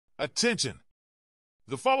Attention!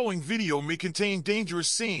 The following video may contain dangerous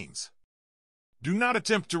scenes. Do not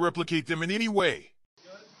attempt to replicate them in any way.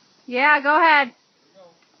 Yeah, go ahead.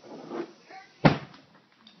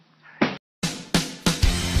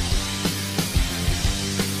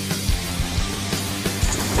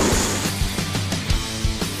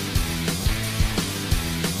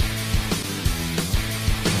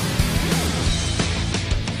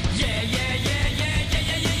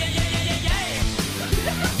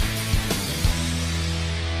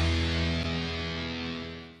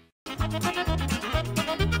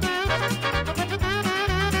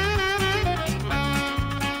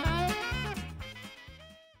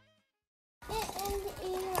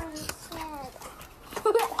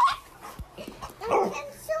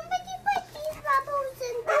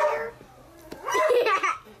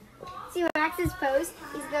 See Max's post?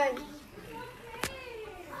 He's going.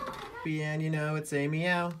 And you know it, say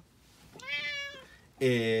meow.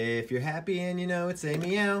 If you're happy and you know it, say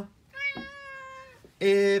meow.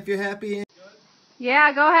 If you're happy and...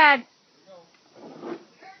 Yeah, go ahead.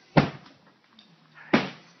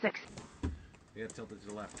 6. You gotta tilt it to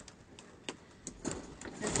the left.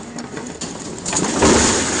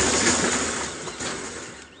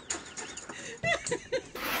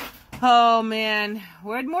 Oh man,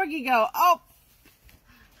 where'd Morgie go? Oh!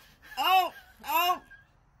 Oh! Oh!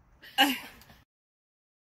 I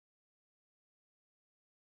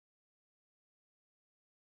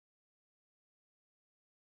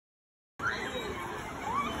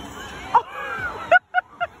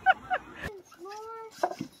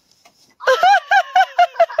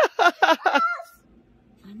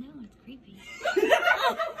know, it's creepy.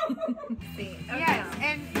 Yes,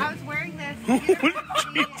 and I was wearing this.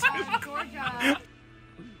 Georgia.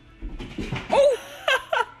 Oh!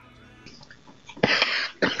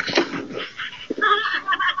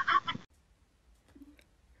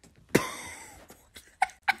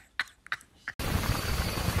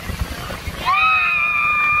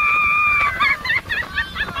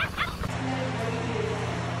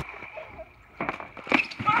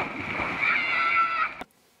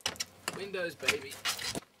 Windows, baby.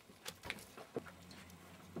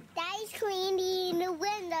 Daddy's cleaning the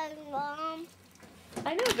windows, Mom.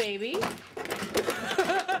 I know, baby.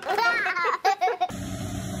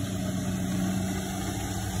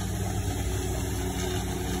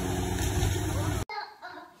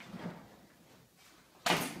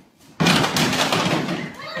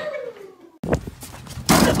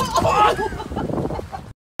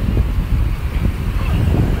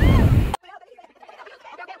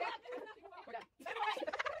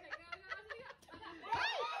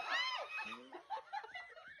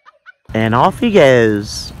 And off he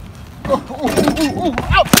goes. Oh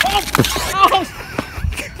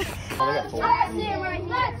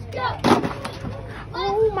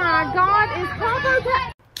my God, is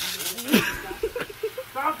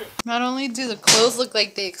Papa Not only do the clothes look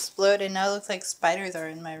like they exploded, now it looks like spiders are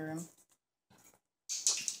in my room.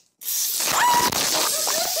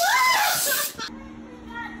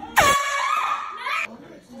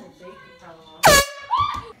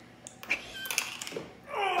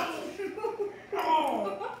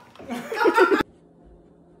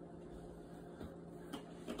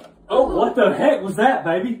 Oh, what the heck was that,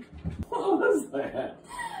 baby? What was that?